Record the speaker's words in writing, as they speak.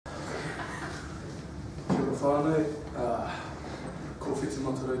whānau, ko whiti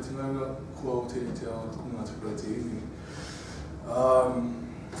matarau tinanga, ko au tere te awa, ko ngā tukurau te iwi.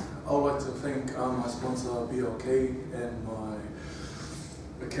 I would like to thank my sponsor BLK and my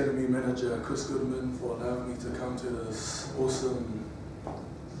academy manager Chris Goodman for allowing me to come to this awesome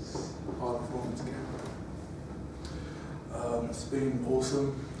high performance camp. It's been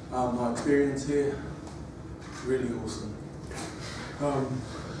awesome. My experience here, really awesome.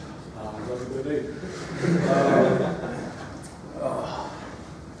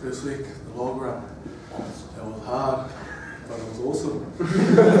 First week, the log run, it was hard, but it was awesome.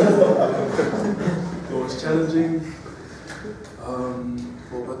 It was challenging.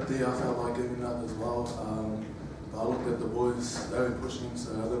 But I felt like giving up as well. I looked at the boys, they were pushing,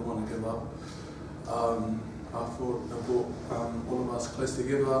 so I didn't want to give up. I thought it brought all of us close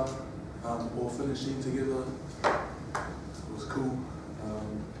together, all finishing together. It was cool.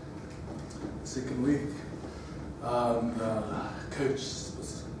 Second week, coach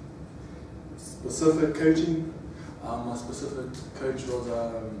specific coaching. My specific coach was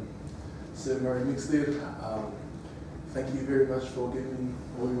Sir Murray Mixted. Thank you very much for giving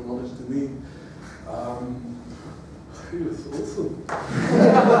all your knowledge to me. He was awesome.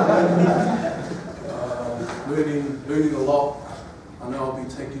 Learning a lot. I know I'll be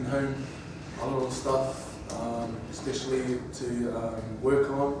taking home a lot of stuff, especially to work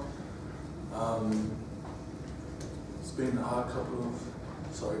on. It's been a hard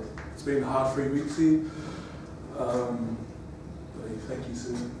it's been a hard 3 weeks here. But thank you,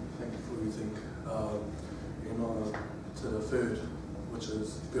 Sue. Thank you for everything. To the third, which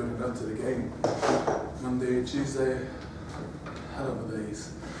is building up to the game. Monday, Tuesday, hell of a days.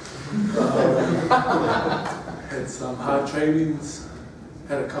 Had some hard trainings,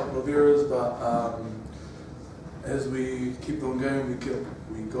 had a couple of errors, but as we kept on going,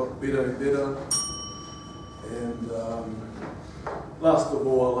 we got better and better. And last of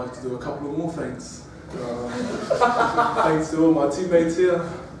all, I'd like to do a couple of more thanks. Thanks to all my teammates here.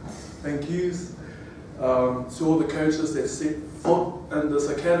 Thank yous. To all the coaches that set foot in this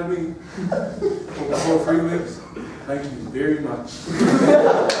academy for the whole 3 weeks, thank you very much.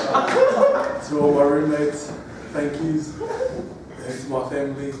 To all my roommates, thank yous. And to my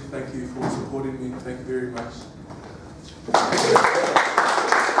family, thank you for supporting me. Thank you very much.